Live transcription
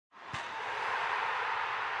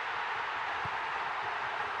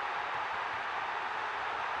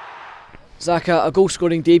Zach, a goal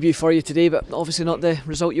scoring debut for you today, but obviously not the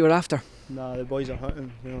result you were after. Nah, the boys are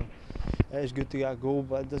hunting, It is good to get a goal,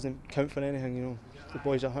 but it doesn't count for anything, The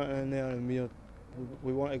boys are hunting in there, and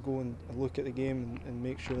we want to go and look at the game and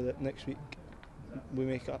make sure that next week we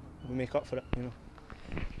make up for it,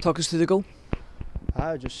 Talk us through the goal.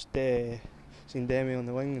 I just seen Demi on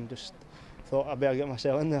the wing and just thought I better get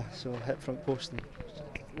myself in there, so I hit front post and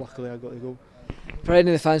luckily I got the goal. For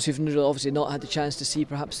any of the fans who've obviously not had the chance to see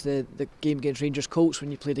perhaps the game against Rangers Colts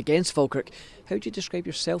when you played against Falkirk, how do you describe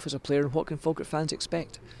yourself as a player and what can Falkirk fans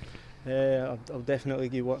expect? I'll definitely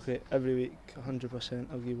give work rate every week, 100%.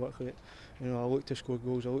 I'll give work rate. I'll look to score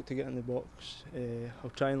goals, I'll look to get in the box.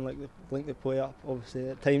 I'll try and link the play up. Obviously,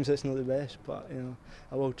 at times it's not the best, but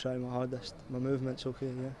I will try my hardest. My movement's okay,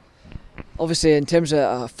 yeah. Obviously, in terms of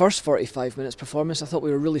a first 45 minutes performance, I thought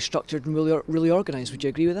we were really structured and really organised. Would you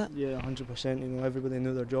agree with that? Yeah, 100%. Everybody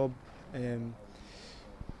knew their job, and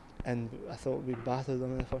I thought we battered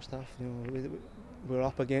them in the first half. We were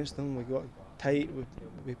up against them. We got tight.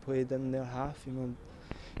 We played in their half.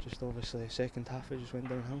 Just obviously second half it just went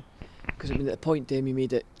downhill. Because at the point Demi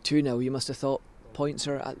made it 2-0, you must have thought points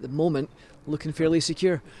are at the moment looking fairly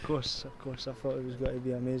secure. Of course. I thought it was going to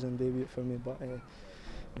be an amazing debut for me, but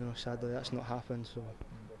sadly that's not happened. So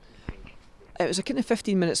it was a kind of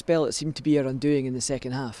 15-minute spell that seemed to be our undoing in the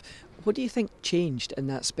second half. What do you think changed in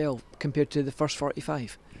that spell compared to the first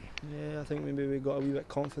 45? Yeah, I think maybe we got a wee bit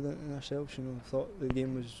confident in ourselves. I thought the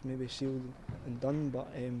game was maybe sealed and done, but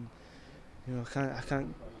I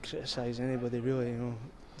can't criticise anybody really.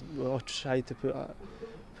 We all tried to put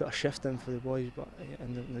a shift in for the boys, but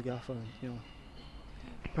and the gaffer,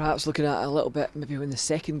 Perhaps looking at it a little bit, maybe when the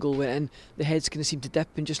second goal went in, the heads kind of seemed to dip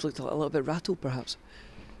and just looked a little bit rattled, perhaps.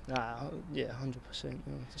 Yeah, 100%.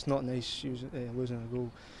 It's not nice losing a goal,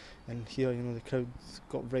 and here, the crowd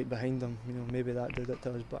got right behind them. Maybe that did it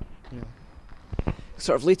to us, but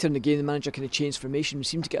Sort of later in the game, the manager kind of changed formation. We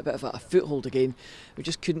seemed to get a bit of a foothold again. We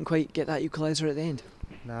just couldn't quite get that equaliser at the end.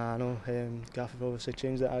 Nah, I know. Gaffer obviously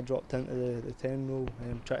changed it. I dropped into the 10 role,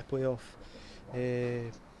 tried to play off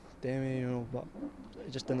Demi, but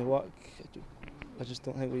it just didn't work. I just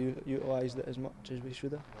don't think we utilised it as much as we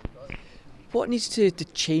should have. What needs to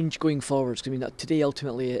change going forwards? Today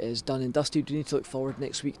ultimately it is done and dusted. We need to look forward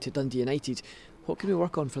next week to Dundee United. What can we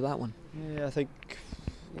work on for that one? Yeah, I think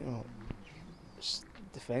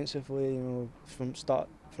defensively, from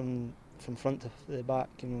front to the back,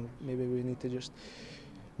 maybe we need to just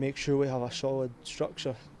make sure we have a solid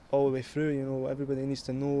structure all the way through. Everybody needs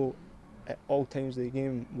to know at all times of the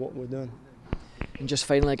game what we're doing. And just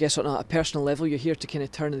finally, I guess on a personal level, you're here to kind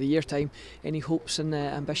of turn of the year time. Any hopes and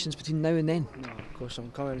ambitions between now and then? No, of course,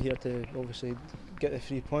 I'm coming here to obviously get the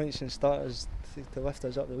 3 points and start to lift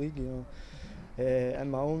us up the league.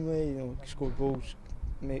 In my own way, score goals,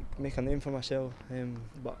 make a name for myself.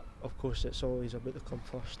 But of course, it's always about the club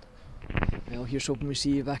first. Well, here's hoping we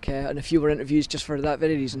see you back in a few more interviews just for that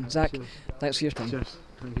very reason. Zach, thanks for your time. Cheers.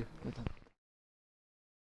 Thank you.